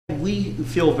We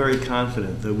feel very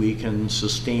confident that we can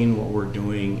sustain what we're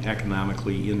doing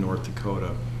economically in North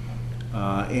Dakota.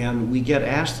 And we get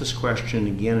asked this question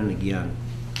again and again.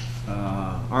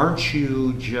 Aren't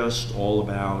you just all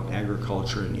about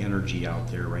agriculture and energy out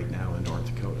there right now in North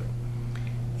Dakota?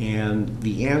 And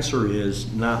the answer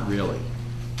is not really.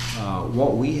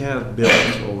 What we have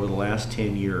built over the last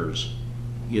 10 years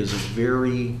is a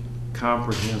very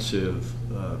comprehensive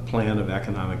plan of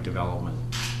economic development,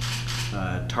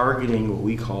 targeting what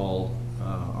we call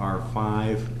our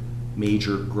 5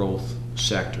 major growth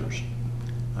sectors.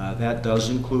 That does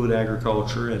include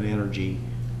agriculture and energy,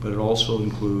 but it also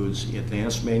includes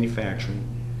advanced manufacturing,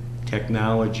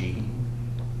 technology,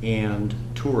 and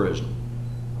tourism.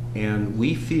 And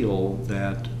we feel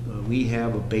that we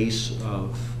have a base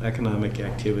of economic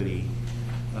activity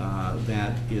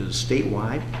that is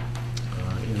statewide.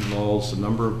 It involves a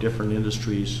number of different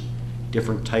industries,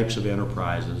 different types of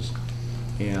enterprises,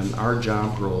 and our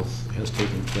job growth has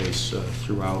taken place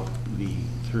throughout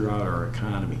our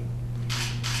economy.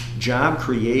 Job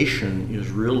creation is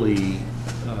really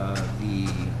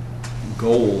the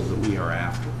goal that we are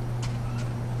after.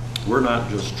 We're not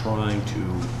just trying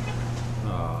to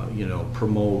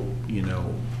promote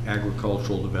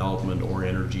agricultural development or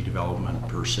energy development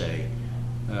per se.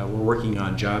 We're working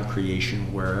on job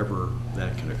creation wherever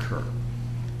that can occur.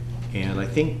 And I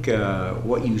think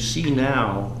what you see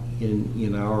now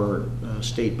in our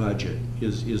state budget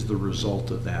is the result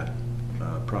of that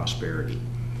prosperity.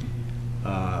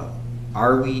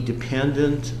 Are we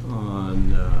dependent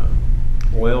on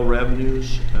oil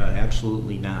revenues?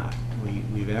 Absolutely not.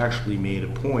 We've actually made a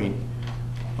point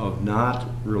of not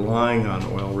relying on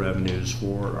oil revenues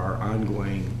for our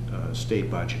ongoing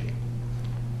state budgeting.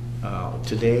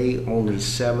 Today, only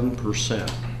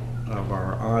 7% of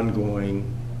our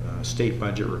ongoing state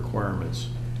budget requirements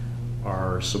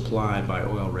are supplied by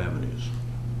oil revenues.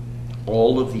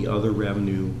 All of the other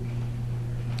revenue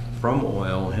from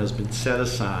oil has been set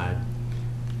aside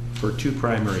for 2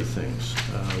 primary things.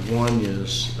 One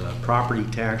is property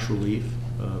tax relief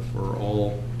for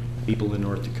all people in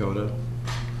North Dakota,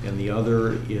 and the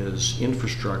other is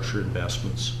infrastructure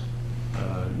investments,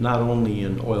 not only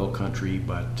in oil country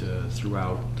but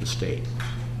throughout the state.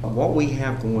 What we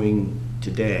have going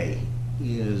today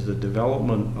is the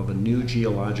development of a new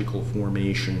geological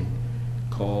formation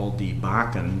called the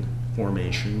Bakken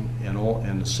Formation,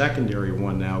 and a secondary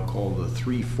one now called the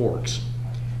Three Forks.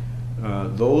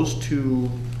 Those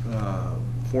 2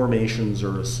 formations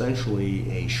are essentially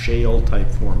a shale type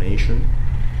formation,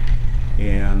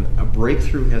 and a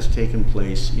breakthrough has taken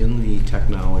place in the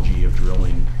technology of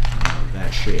drilling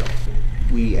that shale.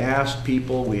 We asked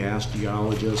people, we asked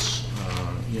geologists,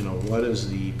 what is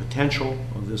the potential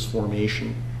of this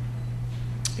formation?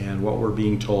 And what we're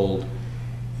being told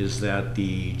is that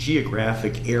the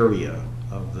geographic area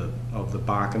of the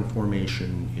Bakken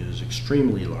Formation is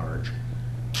extremely large,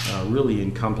 really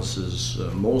encompasses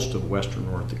most of western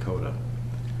North Dakota,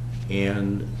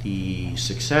 and the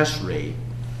success rate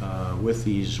with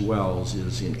these wells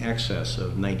is in excess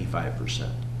of 95%.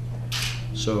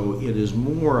 So it is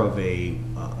more of a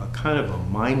kind of a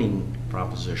mining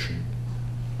proposition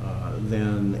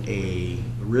than a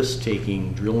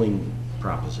risk-taking drilling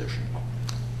proposition.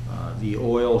 The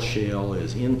oil shale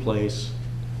is in place.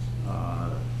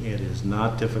 It is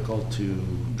not difficult to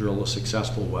drill a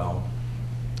successful well,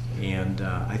 and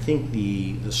I think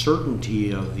the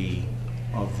certainty of the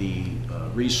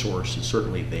resource is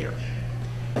certainly there.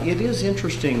 It is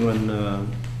interesting when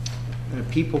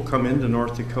people come into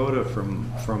North Dakota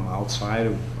from outside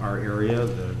of our area.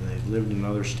 They've lived in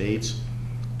other states,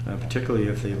 particularly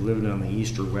if they've lived on the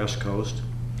east or west coast.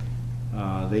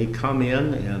 They come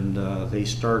in and they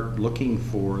start looking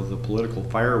for the political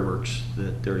fireworks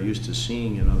that they're used to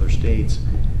seeing in other states,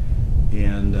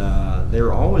 and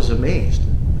they're always amazed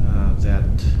that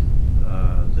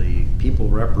the people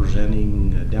representing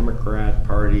the Democrat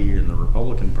Party and the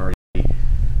Republican Party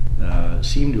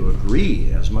seem to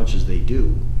agree as much as they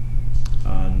do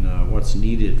on what's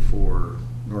needed for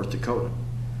North Dakota.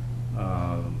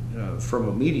 From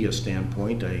a media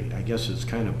standpoint, I guess it's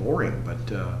kind of boring, but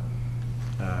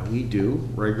we do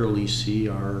regularly see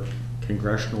our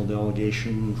congressional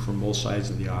delegation from both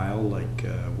sides of the aisle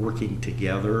working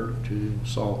together to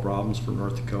solve problems for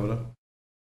North Dakota.